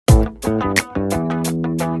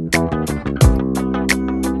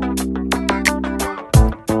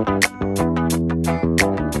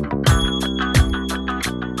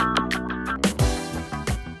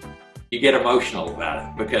get emotional about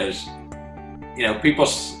it because, people,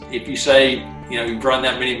 if you say, you've run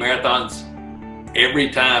that many marathons,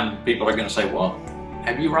 every time people are going to say, well,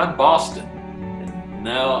 have you run Boston? And,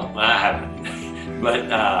 no, I haven't. But,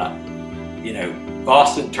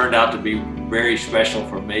 Boston turned out to be very special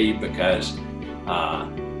for me because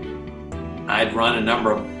I'd run a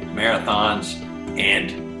number of marathons,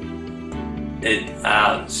 and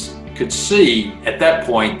I could see at that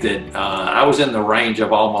point that I was in the range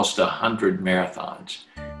of almost 100 marathons.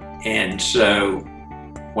 And so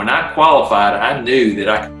when I qualified, I knew that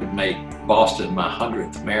I could make Boston my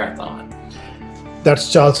 100th marathon.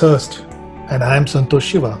 That's Charles Hurst, and I'm Santosh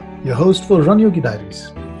Shiva, your host for Run Yogi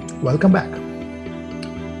Diaries. Welcome back.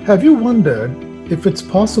 Have you wondered if it's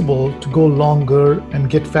possible to go longer and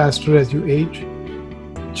get faster as you age?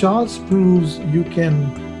 Charles proves you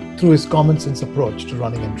can through his common sense approach to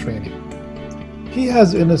running and training. He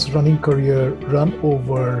has in his running career run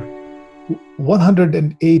over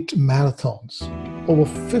 108 marathons, over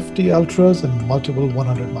 50 ultras, and multiple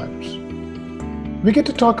 100 milers. We get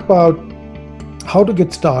to talk about how to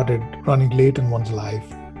get started running late in one's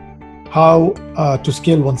life, how to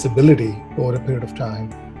scale one's ability over a period of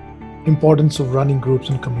time, importance of running groups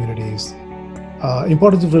and communities,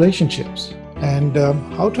 importance of relationships, and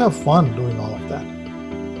how to have fun doing all of that.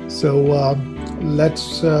 So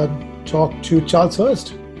let's talk to Charles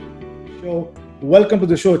Hurst. So, welcome to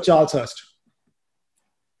the show, Charles Hurst.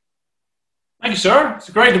 Thank you, sir. It's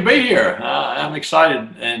great to be here. I'm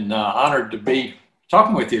excited and honored to be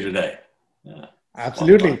talking with you today.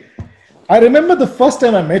 Absolutely. I remember the first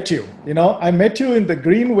time I met you. I met you in the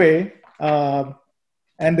Greenway,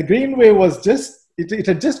 and the Greenway was it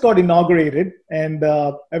had just got inaugurated, and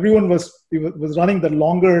everyone was running the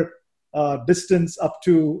longer distance up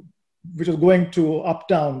to, which was going to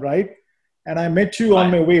Uptown, right? And I met you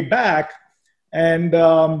on my way back, and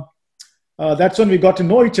that's when we got to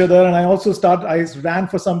know each other. And I ran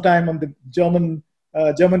for some time on the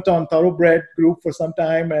Germantown Thoroughbred group for some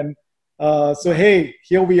time, and so hey,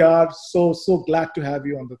 here we are. So glad to have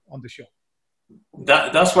you on the show.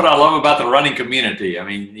 That's what I love about the running community. I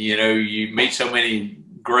mean, you meet so many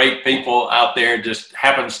great people out there, just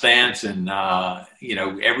happenstance, and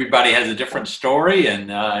everybody has a different story,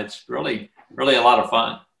 and it's really, really a lot of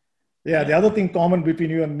fun. Yeah, the other thing common between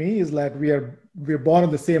you and me is that we're born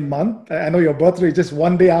in the same month. I know your birthday is just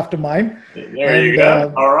one day after mine. There you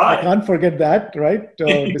go. All right. I can't forget that, right?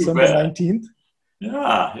 December 19th.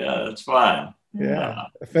 Yeah, that's fine. Yeah,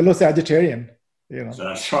 a fellow Sagittarian.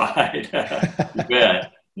 That's right. You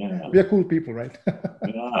bet. Yeah. We are cool people, right?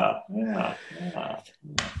 Yeah.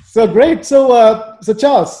 So great. So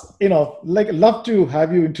Charles, love to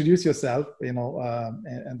have you introduce yourself,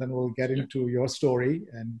 and then we'll get into your story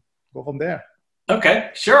and go from there. Okay,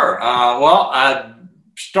 sure. Well, I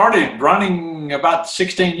started running about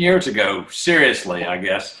 16 years ago, seriously, I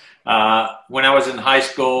guess. When I was in high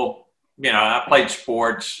school, I played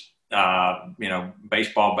sports,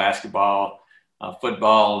 baseball, basketball,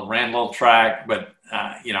 football, ran a little track, but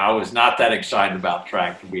I was not that excited about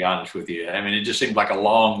track, to be honest with you. I mean, it just seemed like a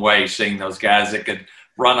long way seeing those guys that could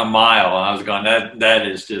run a mile, and I was going, that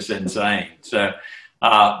is just insane. So,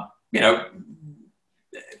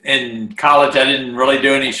 in college, I didn't really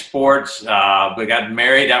do any sports, but got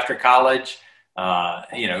married after college,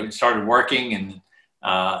 started working, and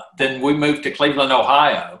then we moved to Cleveland,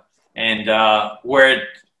 Ohio, and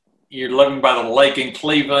you're living by the lake in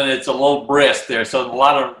Cleveland. It's a little brisk there, so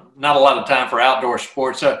not a lot of time for outdoor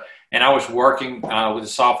sports. And I was working with a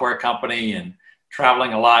software company and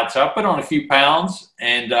traveling a lot, so I put on a few pounds.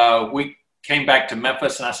 And we came back to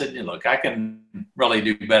Memphis, and I said, "Look, I can really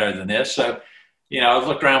do better than this." So, I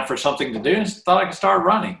looked around for something to do and thought I could start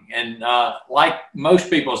running. And like most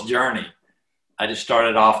people's journey, I just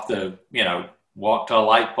started off walk to a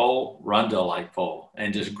light pole, run to a light pole,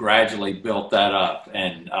 and just gradually built that up.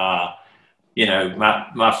 And,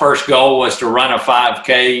 my first goal was to run a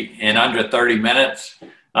 5K in under 30 minutes.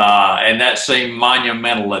 And that seemed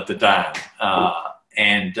monumental at the time.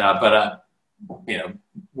 But I,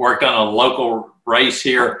 worked on a local race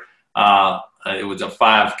here. It was a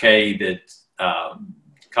 5K that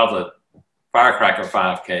called the Firecracker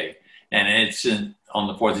 5K. And it's on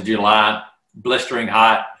the 4th of July, blistering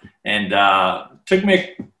hot. And took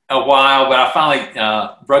me a while, but I finally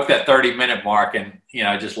broke that 30-minute mark, and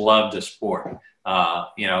I just loved the sport. I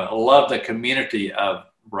love the community of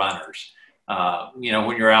runners.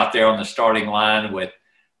 When you're out there on the starting line with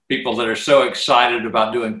people that are so excited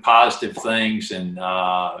about doing positive things and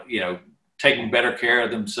taking better care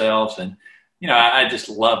of themselves, and I just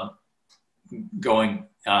love going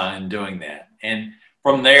and doing that. And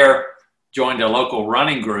from there, joined a local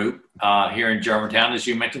running group here in Germantown. As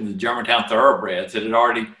you mentioned, the Germantown Thoroughbreds. It had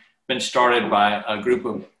already been started by a group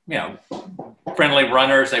of, friendly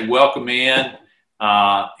runners. They welcome in,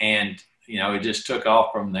 and, it just took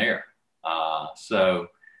off from there. I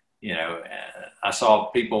saw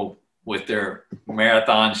people with their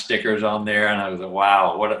marathon stickers on there, and I was like,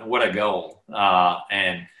 wow, what a goal.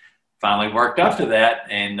 And finally worked up to that,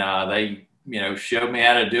 and they, showed me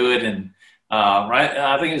how to do it. And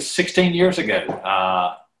I think it was 16 years ago,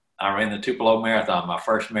 I ran the Tupelo Marathon, my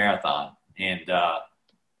first marathon, and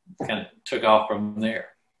kind of took off from there.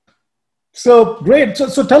 So great.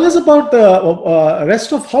 So tell us about the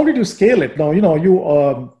rest of how did you scale it? Now,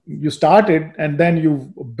 you started and then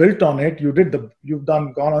you built on it.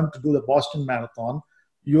 Gone on to do the Boston Marathon.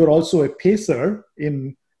 You're also a pacer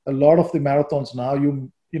in a lot of the marathons now. You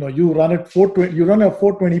run it 420. You run a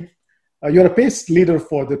 420. You're a pace leader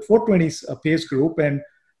for the 420 pace group, and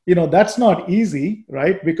that's not easy,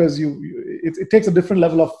 right? Because it takes a different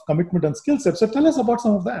level of commitment and skill set. So tell us about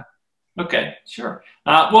some of that. Okay, sure.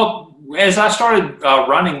 Well, as I started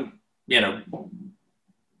running,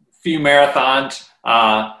 few marathons,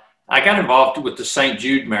 I got involved with the St.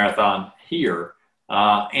 Jude Marathon here.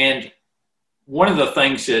 And one of the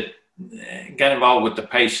things that got involved with the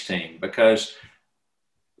pace team, because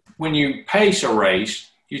when you pace a race,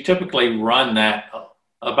 you typically run that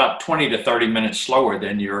about 20 to 30 minutes slower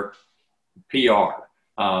than your PR,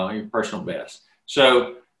 your personal best.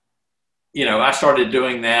 So, I started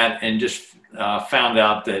doing that and just found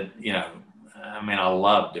out that, I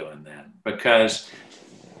love doing that because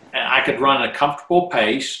I could run a comfortable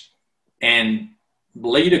pace and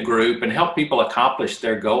lead a group and help people accomplish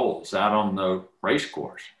their goals out on the race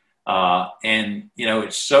course.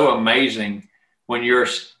 It's so amazing when you're,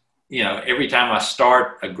 every time I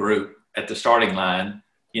start a group at the starting line,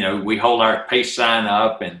 we hold our pace sign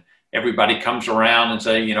up and everybody comes around and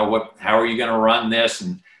say, how are you going to run this?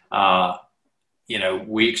 And,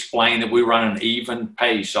 we explain that we run an even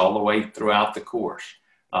pace all the way throughout the course.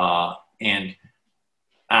 And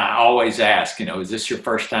I always ask, is this your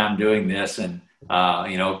first time doing this? And,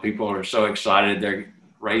 people are so excited, they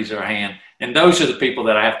raise their hand. And those are the people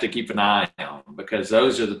that I have to keep an eye on, because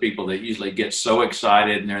those are the people that usually get so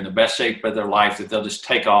excited and they're in the best shape of their life that they'll just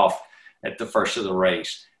take off at the first of the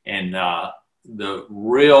race. And the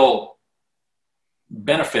real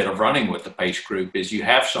benefit of running with the pace group is you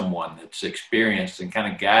have someone that's experienced and kind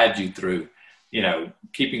of guides you through,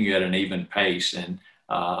 keeping you at an even pace and,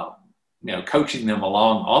 coaching them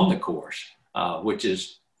along on the course, which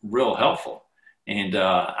is real helpful. And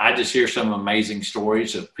I just hear some amazing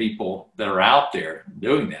stories of people that are out there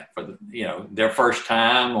doing that for their first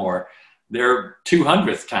time or their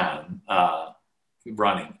 200th time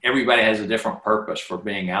running. Everybody has a different purpose for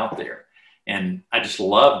being out there. And I just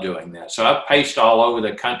love doing that. So I've paced all over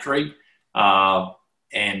the country.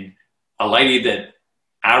 And a lady that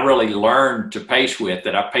I really learned to pace with,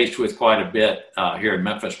 that I paced with quite a bit here in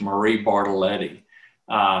Memphis, Marie Bartoletti.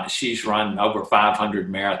 She's run over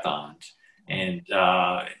 500 marathons and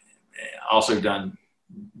also done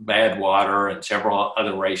Badwater and several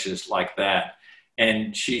other races like that.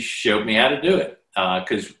 And she showed me how to do it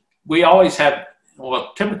because we always have,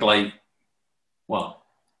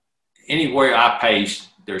 anywhere I pace,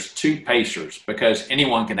 there's two pacers because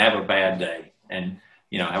anyone can have a bad day and,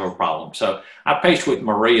 have a problem. So I pace with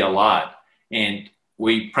Marie a lot, and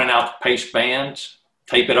we print out the pace bands,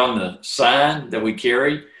 tape it on the sign that we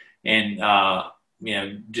carry, and,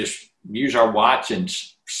 just use our watch and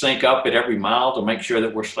sync up at every mile to make sure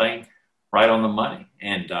that we're staying right on the money.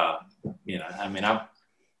 And, I've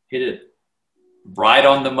hit it right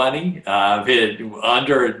on the money. I've hit it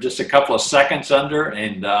under just a couple of seconds under,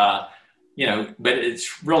 and, but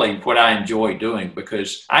it's really what I enjoy doing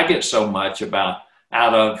because I get so much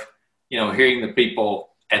out of, hearing the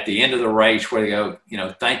people at the end of the race where they go,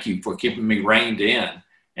 thank you for keeping me reined in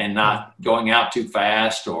and not going out too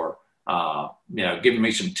fast or, giving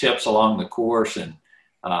me some tips along the course. And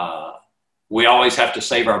we always have to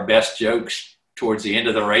save our best jokes towards the end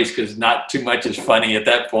of the race because not too much is funny at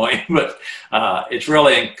that point. But it's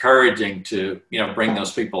really encouraging to, bring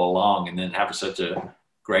those people along and then have such a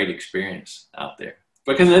great experience out there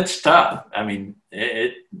because it's tough.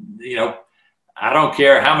 I don't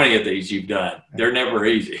care how many of these you've done. They're never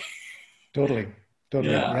easy. Totally.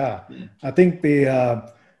 Yeah. I think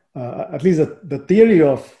at least the theory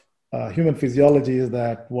of human physiology is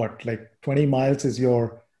that 20 miles is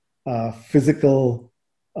your physical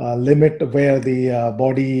limit where the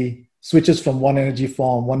body switches from one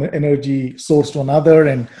energy source to another.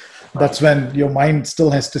 And that's when your mind still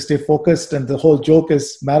has to stay focused. And the whole joke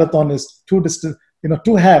is marathon is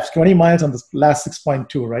two halves, 20 miles on the last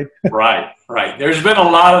 6.2, right? Right. There's been a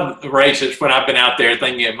lot of races when I've been out there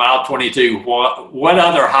thinking at mile 22, what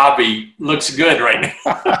other hobby looks good right now?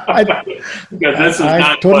 Because this is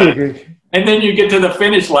not totally agree. And then you get to the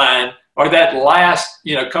finish line, or that last,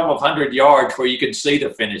 couple of 100 yards where you can see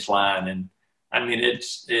the finish line. And I mean,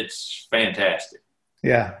 it's fantastic.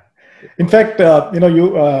 Yeah. In fact, the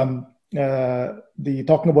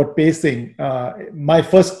talking about pacing, my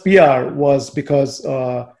first PR was because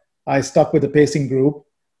I stuck with the pacing group.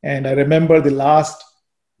 And I remember the last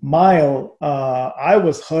mile, I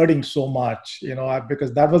was hurting so much,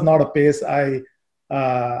 because that was not a pace I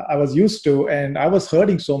was used to, and I was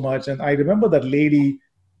hurting so much. And I remember that lady,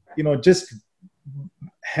 just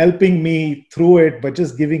helping me through it, but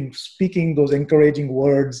just speaking those encouraging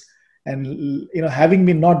words, and having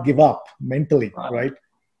me not give up mentally, right?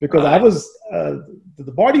 Because I was,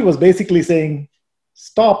 the body was basically saying,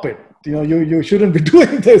 "Stop it! You shouldn't be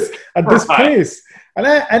doing this at this pace."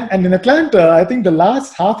 And in Atlanta, I think the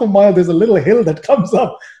last half a mile, there's a little hill that comes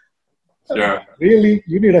up. Sure. Really,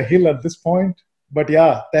 you need a hill at this point. But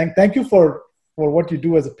yeah, thank you for what you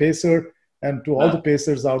do as a pacer, and to all the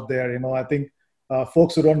pacers out there. I think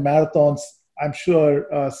folks who run marathons, I'm sure,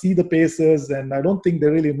 see the pacers, and I don't think they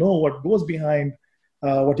really know what goes behind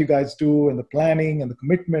what you guys do, and the planning and the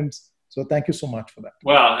commitments. So thank you so much for that.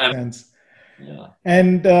 Well,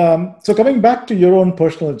 and so coming back to your own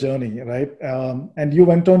personal journey, right? And you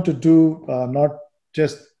went on to do not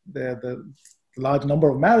just the large number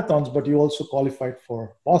of marathons, but you also qualified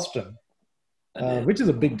for Boston, which is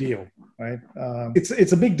a big deal, right?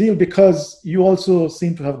 It's a big deal because you also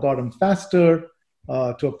seem to have gotten faster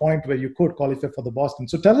to a point where you could qualify for the Boston.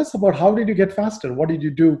 So tell us about, how did you get faster? What did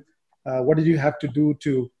you do? What did you have to do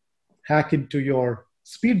to hack into your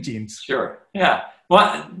speed genes? Sure. Yeah.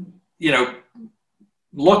 Well,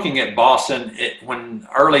 looking at Boston, when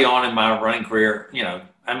early on in my running career,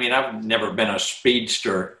 I've never been a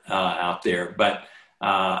speedster out there, but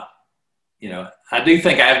I do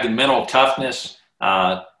think I have the mental toughness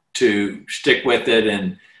to stick with it.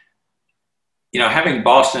 And, having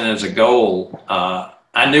Boston as a goal,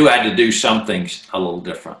 I knew I had to do some things a little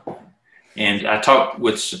different. And I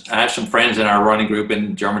have some friends in our running group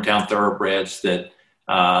in Germantown Thoroughbreds that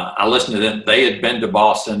I listened to them. They had been to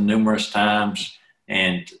Boston numerous times.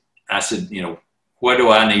 And I said, what do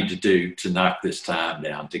I need to do to knock this time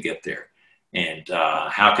down to get there? And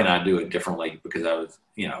how can I do it differently? Because I was,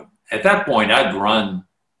 at that point, I'd run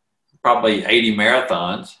probably 80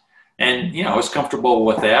 marathons. And, I was comfortable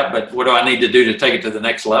with that. But what do I need to do to take it to the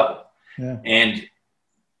next level? Yeah. And,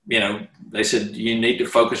 they said, you need to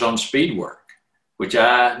focus on speed work, which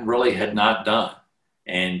I really had not done.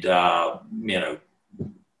 And,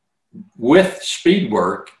 with speed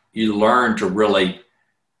work, you learn to really,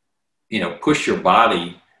 push your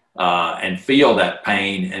body and feel that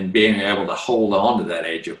pain, and being able to hold on to that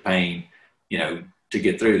edge of pain, to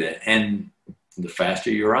get through that. And the faster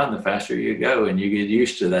you run, the faster you go, and you get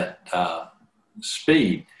used to that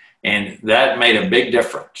speed. And that made a big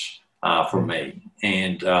difference for me.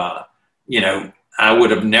 And, I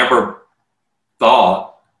would have never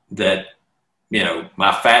thought that,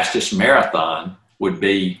 my fastest marathon would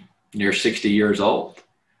be near 60 years old.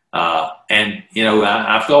 And,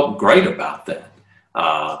 I felt great about that.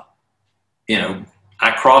 I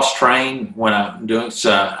cross-train when I'm doing,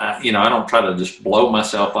 so, I don't try to just blow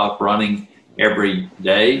myself up running every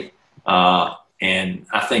day. And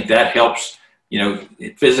I think that helps,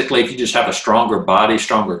 physically, if you just have a stronger body,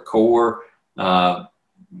 stronger core,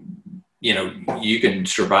 you can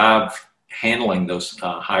survive handling those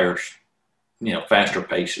higher, faster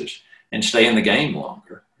paces and stay in the game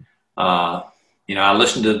longer. I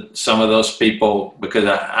listened to some of those people because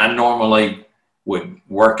I normally would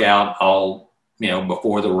work out all,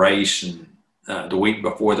 before the race and the week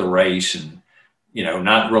before the race, and,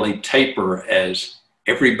 not really taper as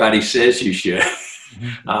everybody says you should,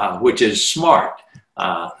 which is smart.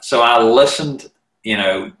 So I listened,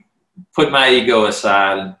 put my ego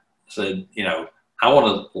aside and said, I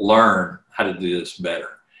want to learn how to do this better.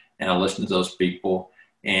 And I listened to those people,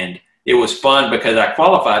 and it was fun because I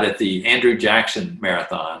qualified at the Andrew Jackson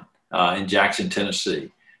Marathon in Jackson,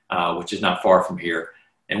 Tennessee, which is not far from here.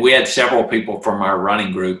 And we had several people from our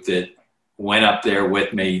running group that went up there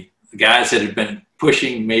with me, guys that had been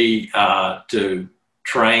pushing me to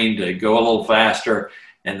train to go a little faster,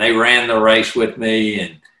 and they ran the race with me.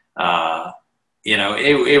 And,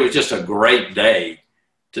 it was just a great day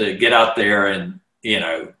to get out there, and,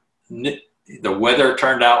 the weather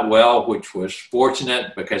turned out well, which was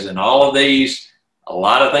fortunate because in all of these, a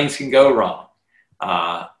lot of things can go wrong.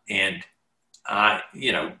 And I,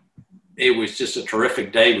 it was just a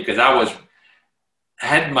terrific day because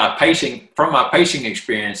had my pacing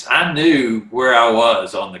experience. I knew where I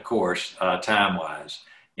was on the course time wise,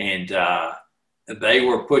 and they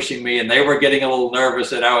were pushing me, and they were getting a little nervous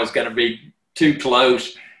that I was going to be too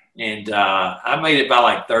close. And I made it by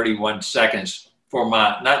like 31 seconds for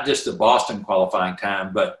not just the Boston qualifying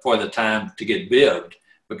time, but for the time to get bibbed,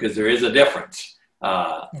 because there is a difference,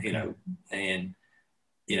 and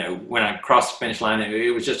when I crossed the finish line,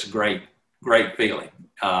 it was just a great feeling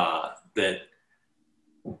that,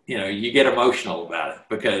 you get emotional about it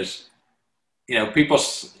because, people,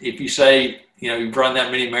 if you say, you've run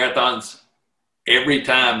that many marathons, every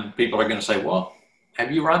time people are going to say, well,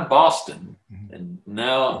 have you run Boston? And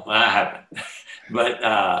no, I haven't. But,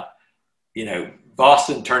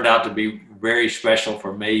 Boston turned out to be very special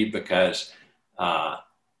for me because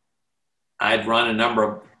I'd run a number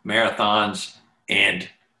of marathons, and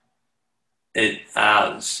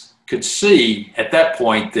I could see at that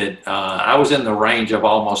point that I was in the range of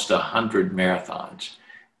almost 100 marathons.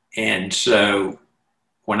 And so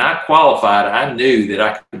when I qualified, I knew that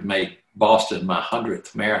I could make Boston my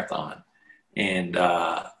 100th marathon. And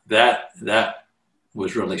that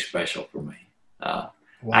was really special for me. Wow.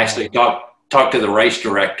 I actually talked to the race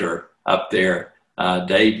director up there,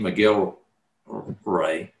 Dave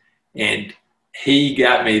McGilray, and he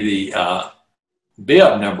got me the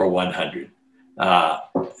bib number 100.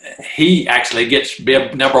 He actually gets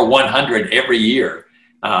bib number 100 every year.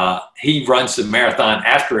 He runs the marathon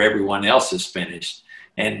after everyone else is finished,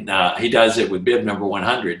 and he does it with bib number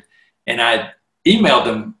 100. And I emailed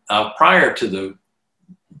him prior to the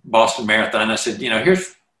Boston Marathon. I said,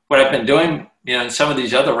 here's what I've been doing, in some of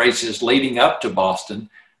these other races leading up to Boston.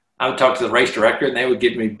 I would talk to the race director, and they would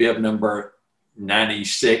give me bib number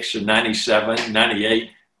 96 or 97,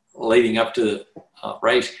 98 leading up to the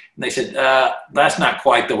race. And they said, that's not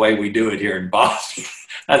quite the way we do it here in Boston.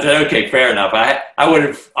 I said, okay, fair enough. I would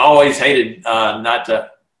have always hated not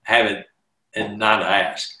to have it and not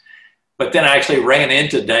ask. But then I actually ran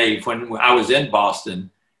into Dave when I was in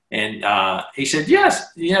Boston, and he said,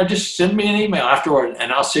 yes, just send me an email afterward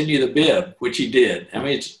and I'll send you the bib, which he did. I mean,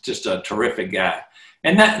 it's just a terrific guy.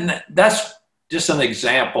 And that's just an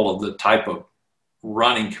example of the type of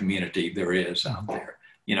running community there is out there.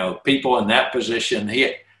 People in that position,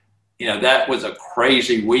 that was a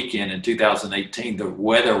crazy weekend in 2018. The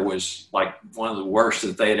weather was like one of the worst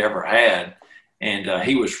that they had ever had. And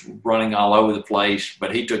he was running all over the place,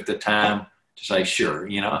 but he took the time to say, sure,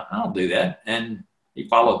 I'll do that. And he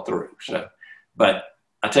followed through. So, but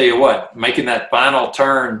I tell you what, making that final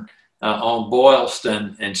turn on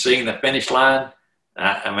Boylston and seeing the finish line,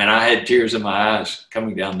 I had tears in my eyes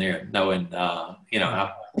coming down there, knowing,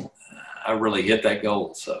 I really hit that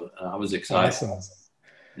goal. So I was excited. Awesome.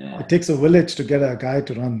 Yeah. It takes a village to get a guy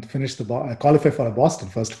to qualify for a Boston,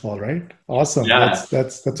 first of all, right? Awesome. Yeah.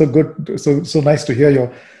 That's a good, so nice to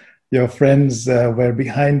hear your friends were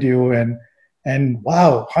behind you and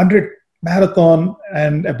wow, 100 marathon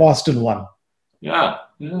and a Boston one. Yeah.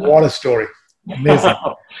 What a story. Amazing.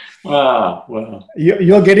 Wow.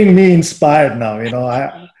 You're getting me inspired now.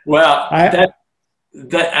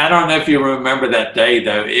 I don't know if you remember that day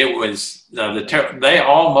though. It was they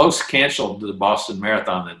almost canceled the Boston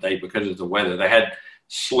Marathon that day because of the weather. They had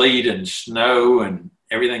sleet and snow and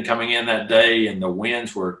everything coming in that day, and the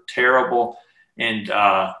winds were terrible. And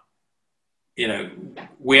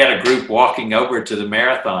we had a group walking over to the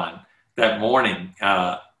marathon that morning.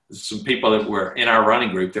 Some people that were in our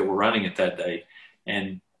running group that were running it that day,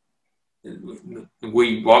 and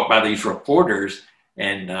we walked by these reporters.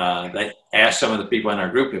 And they asked some of the people in our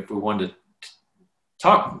group if we wanted to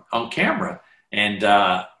talk on camera. And,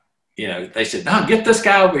 they said, no, get this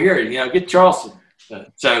guy over here, get Charleston.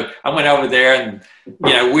 So I went over there and,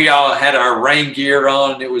 we all had our rain gear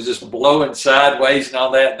on. It was just blowing sideways and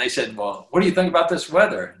all that. And they said, well, what do you think about this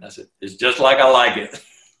weather? And I said, it's just like I like it.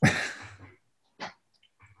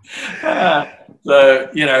 So,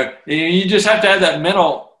 you just have to have that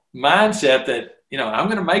mental mindset that, I'm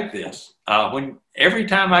going to make this. Every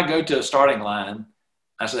time I go to a starting line,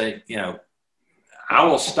 I say, I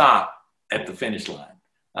will stop at the finish line,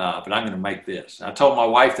 but I'm going to make this. I told my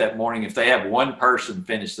wife that morning, if they have one person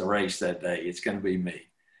finish the race that day, it's going to be me.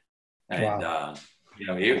 And, wow.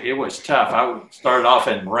 It was tough. I started off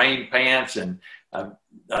in rain pants and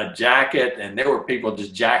a jacket, and there were people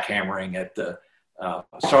just jackhammering at the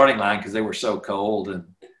starting line because they were so cold, and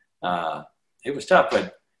it was tough,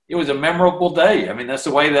 but it was a memorable day. I mean, that's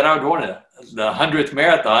the way that I would want it, the 100th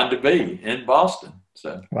marathon to be in Boston.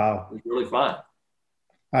 So wow, it was really fun.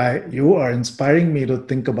 You are inspiring me to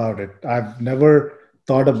think about it. I've never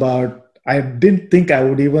thought about, I didn't think I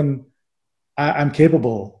would even I'm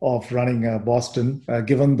capable of running Boston,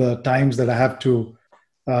 given the times that I have to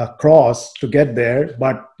cross to get there.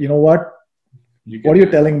 But you know what? What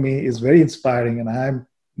you're telling me is very inspiring, and I'm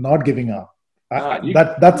not giving up.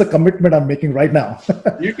 That's a commitment I'm making right now.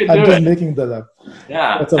 You can I'm do just it. making that up.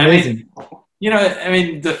 Yeah. That's amazing. I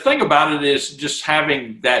mean, the thing about it is just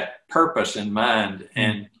having that purpose in mind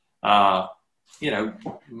and,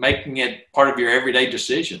 making it part of your everyday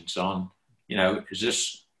decisions on, is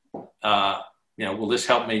this, will this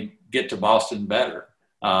help me get to Boston better?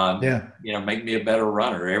 Make me a better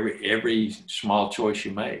runner, every small choice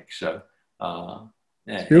you make. So,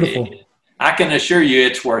 it's beautiful. I can assure you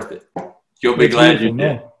it's worth it. You'll be glad you did.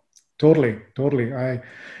 No, totally.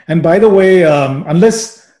 And by the way,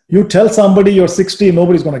 unless you tell somebody you're 60,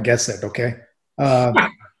 nobody's going to guess it. Okay.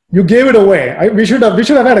 You gave it away. We should have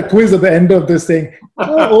had a quiz at the end of this thing.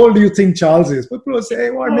 How old do you think Charles is? People will say,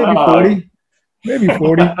 well, maybe 40. Maybe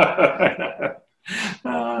 40.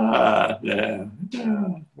 Yeah.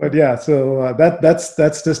 But yeah, so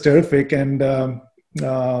that's just terrific. And,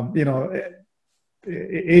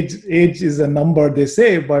 age is a number, they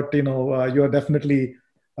say, but, you're definitely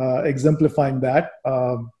exemplifying that.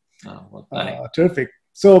 Terrific.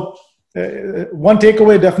 So one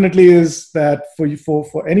takeaway definitely is that for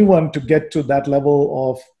anyone to get to that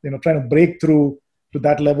level of, trying to break through to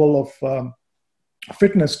that level of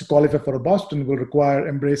fitness to qualify for a Boston will require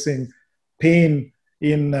embracing pain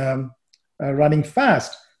in running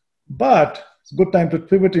fast. But it's a good time to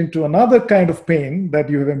pivot into another kind of pain that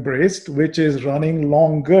you have embraced, which is running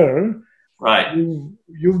longer. Right.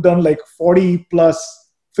 You've done like 40 plus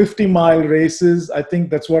 50-mile races. I think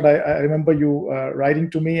that's what I remember you writing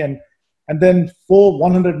to me. And then 4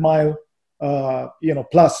 100-mile,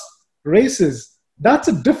 plus races. That's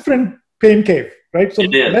a different pain cave, right? So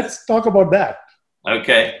let's talk about that.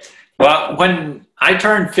 Okay. Well, when I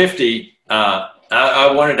turned 50,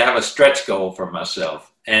 I wanted to have a stretch goal for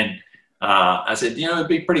myself. And I said, it'd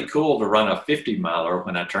be pretty cool to run a 50-miler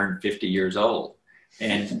when I turned 50 years old.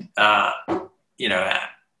 And,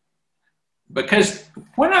 because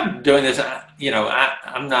when I'm doing this,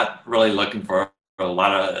 I'm not really looking for a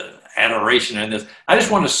lot of adoration in this. I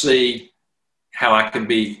just want to see how I can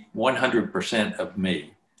be 100% of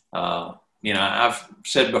me. I've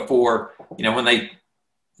said before, when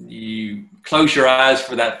you close your eyes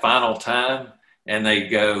for that final time and they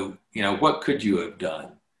go, what could you have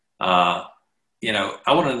done? I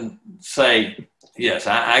want to say, yes,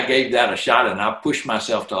 I gave that a shot and I pushed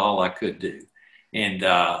myself to all I could do. And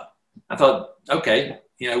I thought, okay,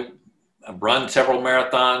 I've run several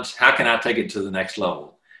marathons. How can I take it to the next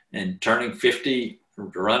level? And turning 50 to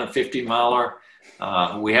run a 50-miler,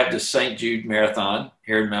 we have the St. Jude Marathon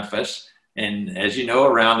here in Memphis. And as you know,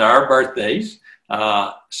 around our birthdays.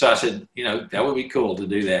 So I said, that would be cool to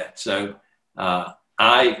do that. So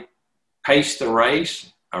I paced the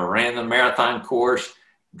race. I ran the marathon course,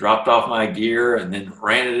 dropped off my gear, and then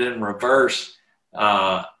ran it in reverse.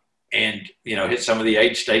 And hit some of the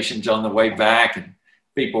aid stations on the way back, and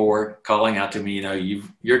people were calling out to me,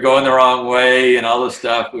 you're going the wrong way and all this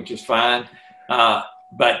stuff, which is fine.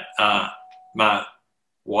 But my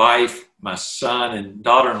wife, my son, and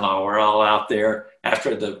daughter-in-law were all out there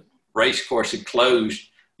after the race course had closed,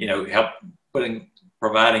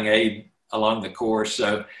 providing aid along the course.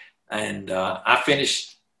 So, and I finished,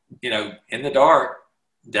 in the dark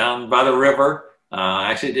down by the river.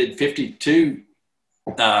 I actually did 52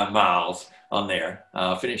 miles on there,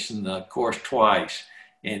 finishing the course twice.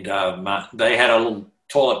 And they had a little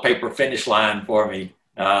toilet paper finish line for me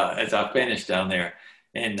as I finished down there.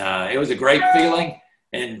 And it was a great feeling.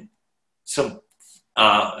 And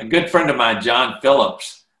a good friend of mine, John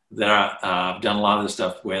Phillips, that I've done a lot of this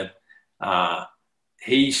stuff with,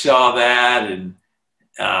 he saw that and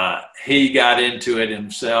he got into it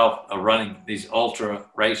himself, running these ultra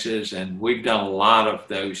races. And we've done a lot of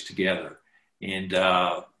those together. And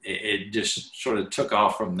it just sort of took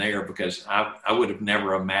off from there because I would have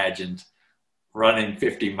never imagined running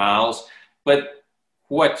 50 miles. But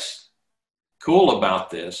what's cool about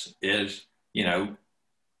this is,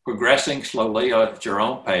 progressing slowly at your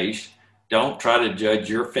own pace. Don't try to judge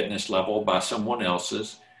your fitness level by someone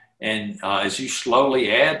else's. And as you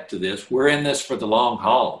slowly add to this, we're in this for the long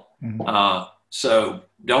haul. Mm-hmm. So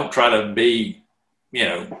don't try to be,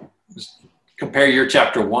 compare your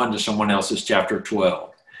chapter 1 to someone else's chapter 12.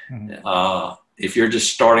 Mm-hmm. If you're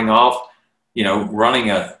just starting off, running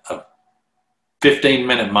a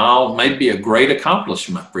 15-minute mile may be a great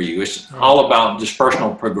accomplishment for you. It's all about just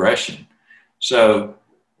personal progression. So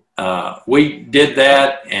we did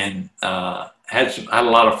that and had a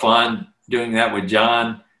lot of fun doing that with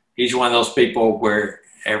John. He's one of those people where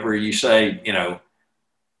whenever you say,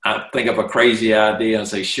 I think of a crazy idea and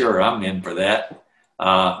say, sure, I'm in for that.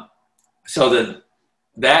 So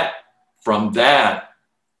from that,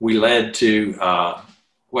 we led to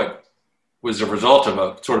what was a result of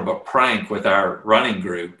a sort of a prank with our running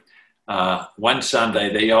group. One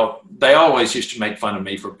Sunday, they always used to make fun of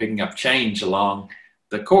me for picking up change along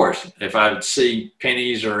the course. If I would see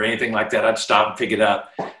pennies or anything like that, I'd stop and pick it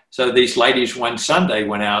up. So these ladies one Sunday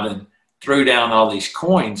went out and threw down all these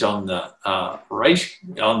coins on the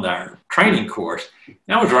on their training course. And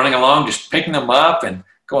I was running along, just picking them up and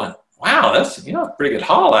going, wow, that's a pretty good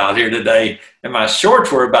haul out here today. And my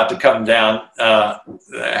shorts were about to come down,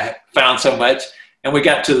 found so much. And we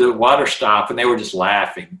got to the water stop and they were just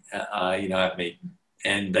laughing, at me.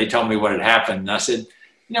 And they told me what had happened. And I said,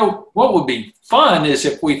 what would be fun is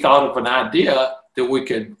if we thought of an idea that we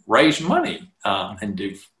could raise money and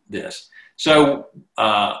do this. So,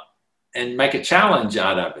 and make a challenge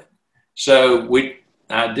out of it. So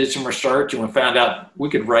I did some research and we found out we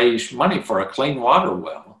could raise money for a clean water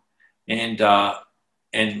well and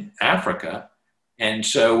in Africa. And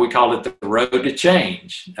so we called it the Road to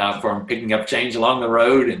Change, from picking up change along the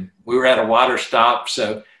road. And we were at a water stop.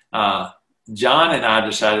 So John and I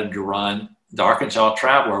decided to run the Arkansas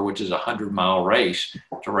Traveler, which is a 100-mile race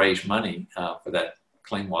to raise money for that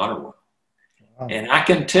clean water well. Wow. And I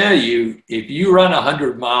can tell you, if you run a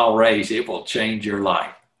 100-mile race, it will change your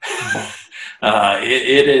life.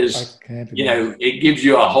 It is, it gives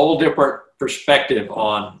you a whole different perspective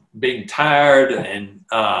on being tired and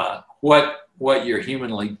what you're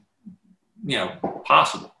humanly,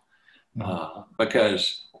 possible.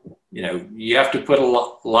 Because, you have to put a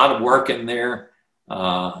lot of work in there.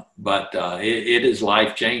 But it is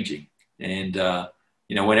life-changing. And,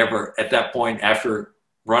 whenever at that point, after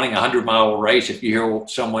running a 100-mile race, if you hear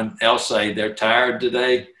someone else say they're tired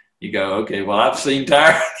today, you go, okay, well, I've seen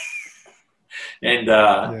tired. And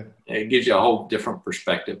it gives you a whole different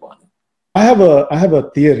perspective on it. I have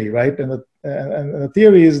a theory, right? And the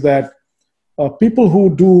theory is that people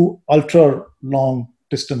who do ultra long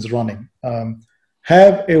distance running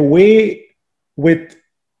have a way with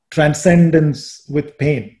transcendence with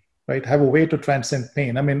pain, right? Have a way to transcend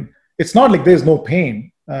pain. I mean, it's not like there's no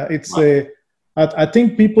pain. I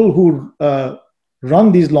think people who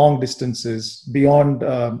run these long distances beyond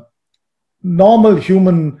normal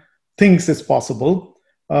human things is possible.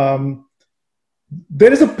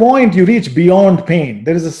 There is a point you reach beyond pain.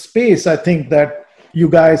 There is a space, I think, that you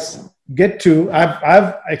guys get to.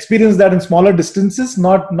 I've experienced that in smaller distances,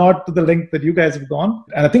 not to the length that you guys have gone.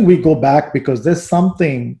 And I think we go back because there's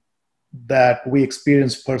something that we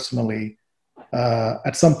experience personally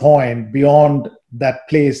at some point beyond that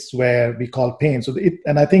place where we call pain.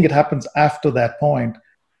 And I think it happens after that point.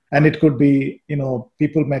 And it could be,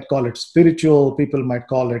 people might call it spiritual. People might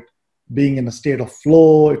call it being in a state of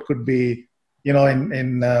flow. It could be,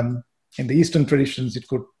 in the Eastern traditions,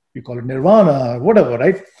 you call it nirvana or whatever,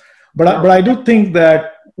 right? But I do think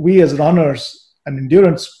that we as runners and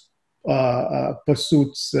endurance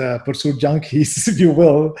pursuit junkies, if you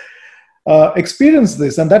will, experience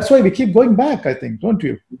this, and that's why we keep going back, I think, don't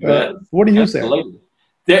you? What do you say?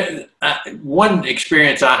 One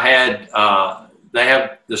experience I had, they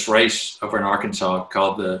have this race over in Arkansas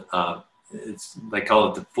called they call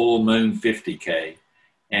it the Full Moon 50K,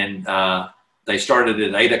 and they started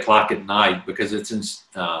at 8:00 at night because it's in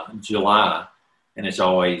July and it's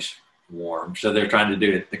always warm, so they're trying to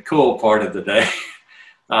do it the cool part of the day.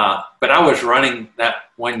 But I was running that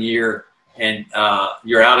one year. And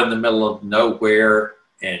you're out in the middle of nowhere,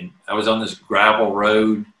 and I was on this gravel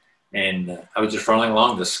road, and I was just running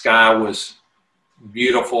along. The sky was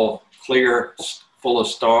beautiful, clear, full of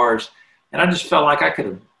stars, and I just felt like I could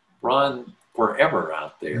have run forever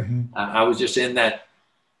out there. Mm-hmm. I was just in that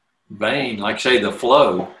vein, like say the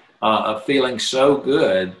flow of feeling so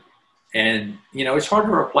good, and it's hard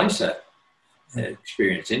to replace that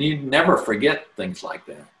experience, and you never forget things like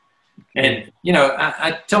that. And,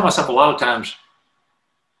 I tell myself a lot of times,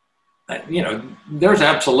 there's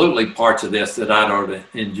absolutely parts of this that I don't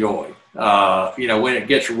enjoy, when it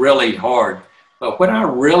gets really hard. But what I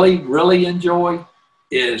really, really enjoy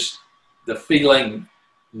is the feeling,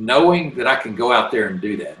 knowing that I can go out there and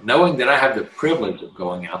do that, knowing that I have the privilege of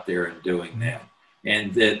going out there and doing that.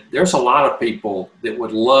 And that there's a lot of people that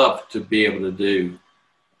would love to be able to do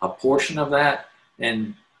a portion of that.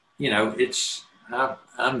 And,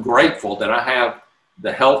 I'm grateful that I have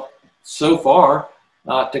the health so far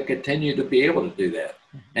to continue to be able to do that.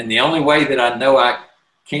 And the only way that I know I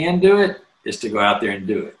can do it is to go out there and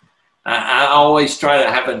do it. I always try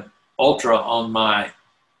to have an ultra on my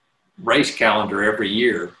race calendar every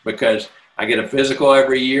year because I get a physical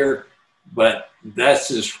every year, but that's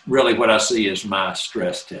just really what I see as my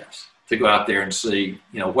stress test, to go out there and see,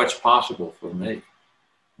 what's possible for me.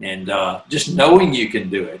 And just knowing you can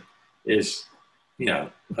do it is,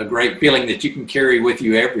 a great feeling that you can carry with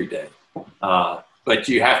you every day. But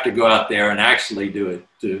you have to go out there and actually do it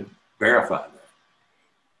to verify that.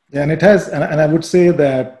 Yeah, and it has, and I would say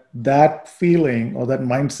that feeling or that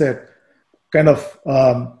mindset kind of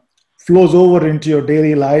flows over into your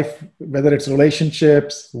daily life, whether it's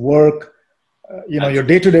relationships, work, your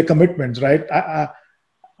day-to-day commitments, right?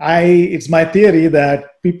 It's my theory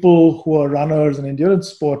that people who are runners and endurance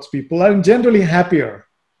sports people are generally happier.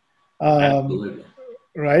 Absolutely.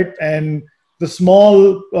 Right? And the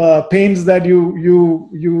small pains that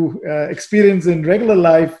you experience in regular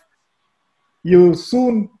life, you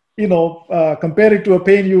soon, compare it to a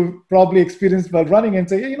pain you probably experienced while running and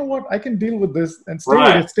say, hey, you know what, I can deal with this and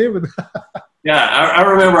stay with it. Yeah, I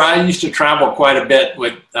remember I used to travel quite a bit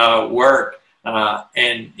with work,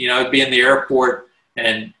 and I'd be in the airport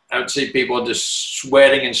and I would see people just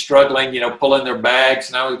sweating and struggling, pulling their bags,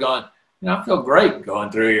 and I was going, I feel great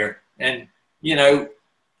going through here. And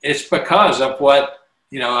it's because of what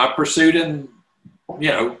I pursued in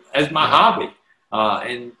as my hobby,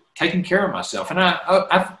 and taking care of myself. And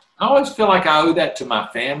I always feel like I owe that to my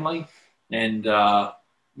family and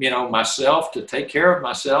myself, to take care of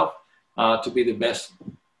myself, to be the best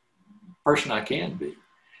person I can be.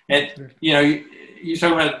 And you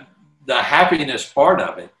talk about the happiness part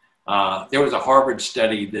of it. There was a Harvard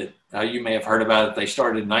study that you may have heard about it. They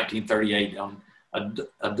started in 1938 on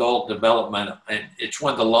adult development, and it's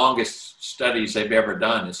one of the longest studies they've ever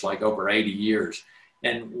done. It's like over 80 years.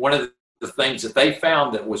 And one of the things that they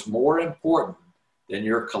found that was more important than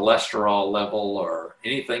your cholesterol level or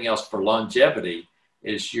anything else for longevity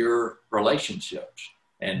is your relationships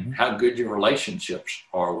and how good your relationships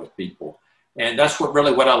are with people. And that's what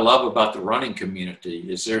I love about the running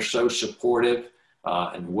community is they're so supportive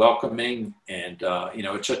and welcoming, and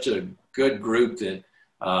it's such a good group that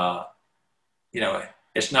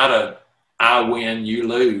it's not a I win, you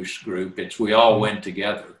lose group. It's we all win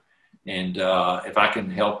together. And if I can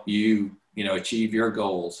help you, achieve your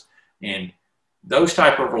goals, and those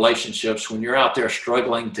type of relationships, when you're out there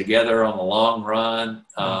struggling together on a long run,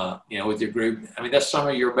 with your group, that's some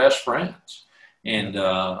of your best friends. And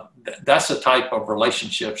that's the type of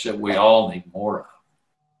relationships that we all need more of.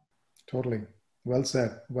 Totally. Well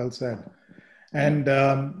said. Well said. And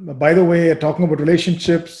by the way, talking about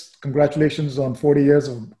relationships, congratulations on 40 years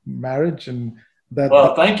of marriage. And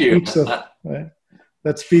thank you.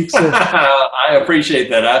 That speaks of. I appreciate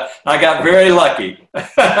that. I got very lucky.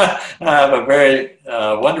 I have a very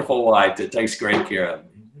wonderful wife that takes great care of me.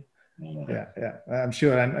 Yeah, I'm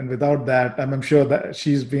sure. And without that, I'm sure that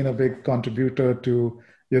she's been a big contributor to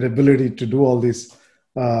your ability to do all these,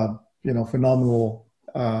 phenomenal,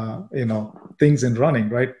 things in running,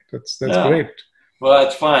 right? That's great. Well,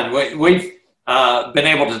 it's fun. We've been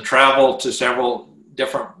able to travel to several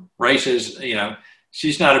different races.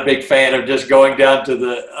 She's not a big fan of just going down to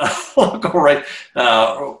the local race,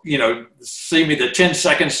 see me the 10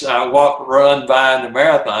 seconds run by in the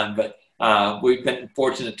marathon. But we've been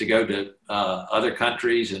fortunate to go to other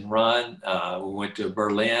countries and run. We went to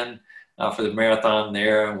Berlin for the marathon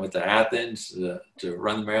there, and went to Athens to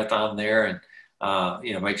run the marathon there, and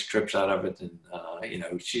makes trips out of it.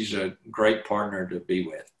 And she's a great partner to be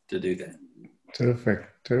with to do that. Terrific.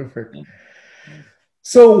 Yeah.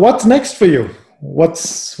 So what's next for you? What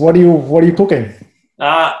are you cooking?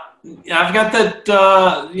 I've got that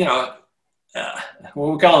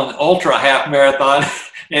what we call an ultra half marathon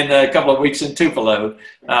in a couple of weeks in Tupelo,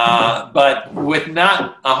 but with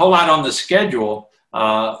not a whole lot on the schedule.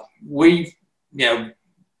 We've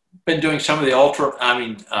been doing some of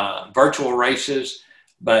the virtual races,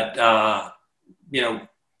 but our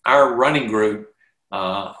running group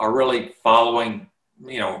are really following,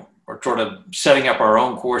 or sort of setting up our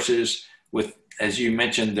own courses with, as you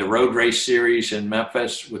mentioned, the road race series in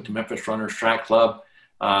Memphis with the Memphis Runners Track Club.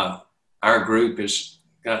 Our group has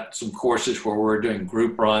got some courses where we're doing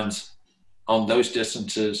group runs on those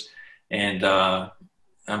distances. And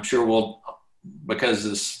I'm sure because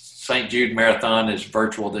the St. Jude Marathon is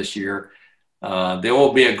virtual this year, there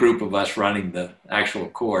will be a group of us running the actual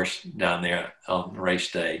course down there on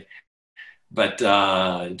race day. But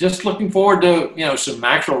just looking forward to, some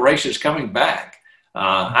actual races coming back.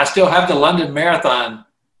 I still have the London Marathon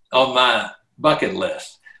on my bucket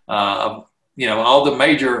list. All the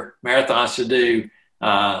major marathons to do.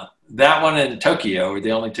 That one and Tokyo are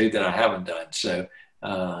the only two that I haven't done. So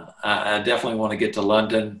I definitely want to get to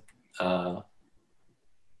London, and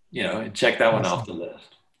check that one off the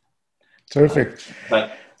list. Terrific.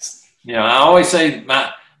 But I always say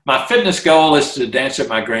my fitness goal is to dance at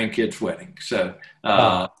my grandkids' wedding. So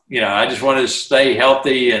I just want to stay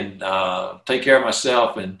healthy and take care of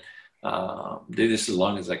myself and do this as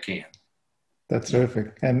long as I can. That's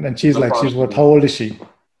terrific. And she's what? How old is she?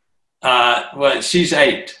 Well, she's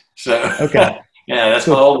 8. So okay. Yeah, that's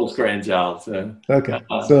my oldest grandchild. So okay,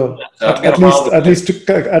 so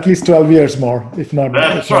at least 12 years more, if not.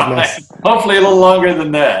 That's if not right. Less. Hopefully, a little longer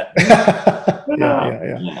than that.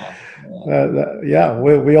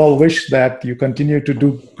 We all wish that you continue to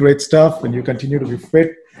do great stuff and you continue to be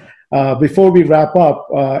fit. Before we wrap up,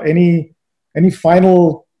 any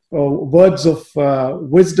final words of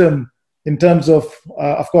wisdom in terms of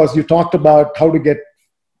course, you talked about how to get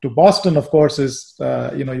to Boston, of course, is,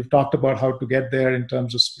 you've talked about how to get there in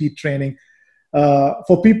terms of speed training.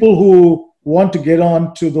 For people who want to get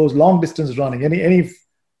on to those long distance running,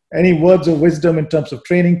 any words of wisdom in terms of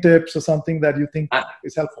training tips or something that you think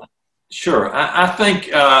is helpful? Sure. I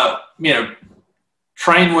think,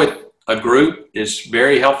 train with a group is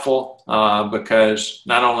very helpful because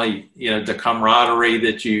not only, the camaraderie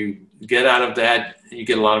that you get out of that, you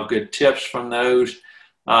get a lot of good tips from those,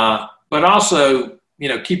 but also,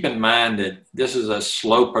 keep in mind that this is a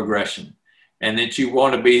slow progression and that you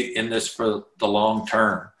want to be in this for the long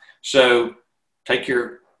term. So take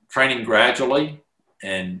your training gradually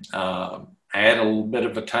and add a little bit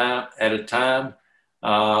of a time at a time.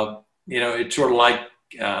 It's sort of like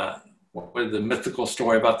what was the mythical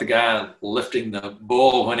story about the guy lifting the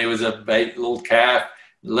bull when he was a little calf,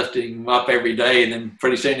 lifting him up every day, and then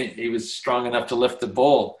pretty soon he was strong enough to lift the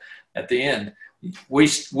bull at the end.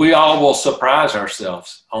 We all will surprise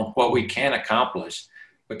ourselves on what we can accomplish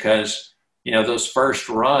because, those first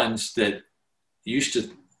runs that used to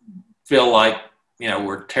feel like,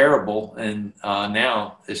 were terrible and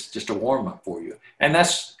now it's just a warm up for you. And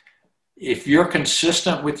that's, if you're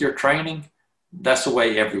consistent with your training, that's the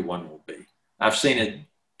way everyone will be. I've seen it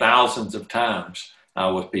thousands of times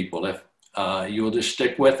with people. If you will just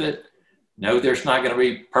stick with it, know there's not going to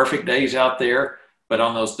be perfect days out there. But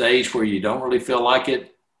on those days where you don't really feel like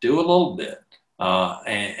it, do a little bit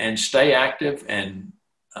and stay active and,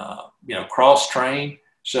 cross train.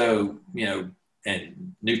 So,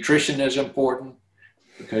 and nutrition is important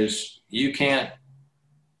because you can't,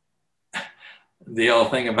 the old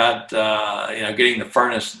thing about, getting the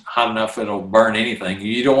furnace hot enough, it'll burn anything.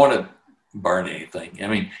 You don't want to burn anything. I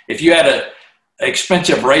mean, if you had an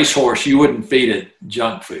expensive racehorse, you wouldn't feed it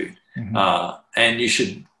junk food. Mm-hmm. And you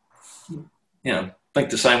should, think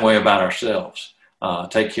the same way about ourselves.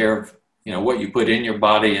 Take care of, what you put in your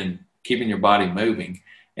body and keeping your body moving.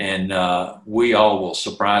 And we all will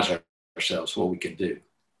surprise ourselves what we can do.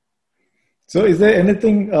 So is there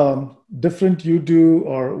anything different you do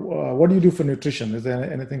or what do you do for nutrition? Is there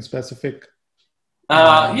anything specific?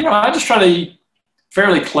 I just try to eat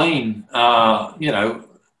fairly clean. I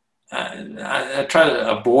try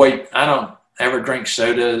to avoid, I don't ever drink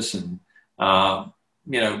sodas and,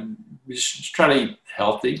 we just try to eat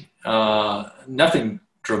healthy, nothing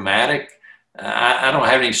dramatic. I don't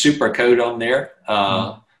have any super coat on there,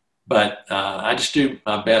 but I just do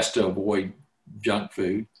my best to avoid junk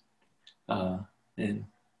food. And,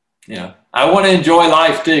 I want to enjoy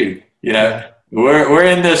life too. We're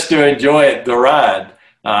in this to enjoy it, the ride.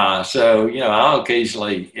 So, I'll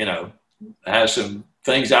occasionally, have some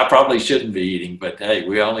things I probably shouldn't be eating, but hey,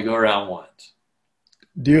 we only go around once.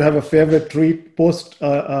 Do you have a favorite treat post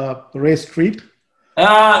race treat?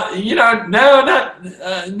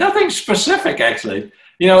 Nothing specific actually.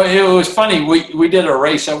 It was funny. We did a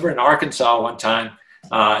race over in Arkansas one time.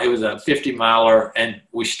 It was a 50 miler and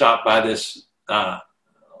we stopped by this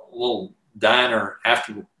little diner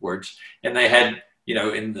afterwards and they had,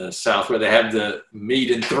 in the South where they have the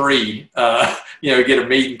meat and 3, get a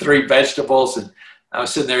meat and 3 vegetables. And I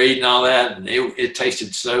was sitting there eating all that and it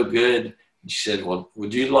tasted so good. And she said, well,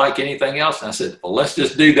 would you like anything else? And I said, well, let's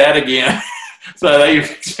just do that again. So they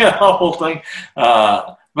fixed the whole thing.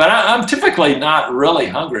 But I'm typically not really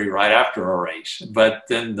hungry right after a race. But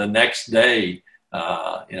then the next day,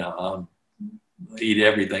 I'll eat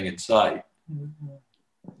everything in sight.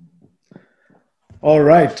 All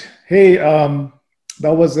right. Hey, that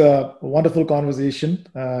was a wonderful conversation.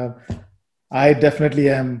 I definitely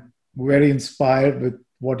am very inspired with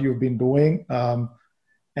what you've been doing.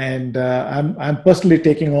 And I'm personally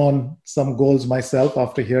taking on some goals myself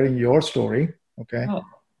after hearing your story. Okay.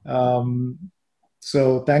 Oh.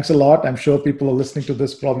 So thanks a lot. I'm sure people are listening to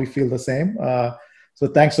this probably feel the same. So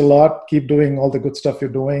thanks a lot. Keep doing all the good stuff you're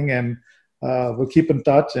doing and we'll keep in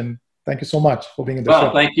touch and Thank you so much for being in the Well,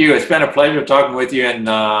 show. thank you. It's been a pleasure talking with you, and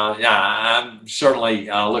yeah, I'm certainly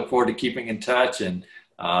look forward to keeping in touch and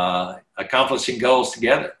accomplishing goals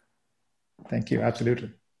together. Thank you.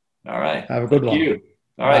 Absolutely. All right. Have a good Thank one. you.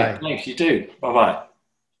 All right. Bye. Thanks. You too. Bye bye.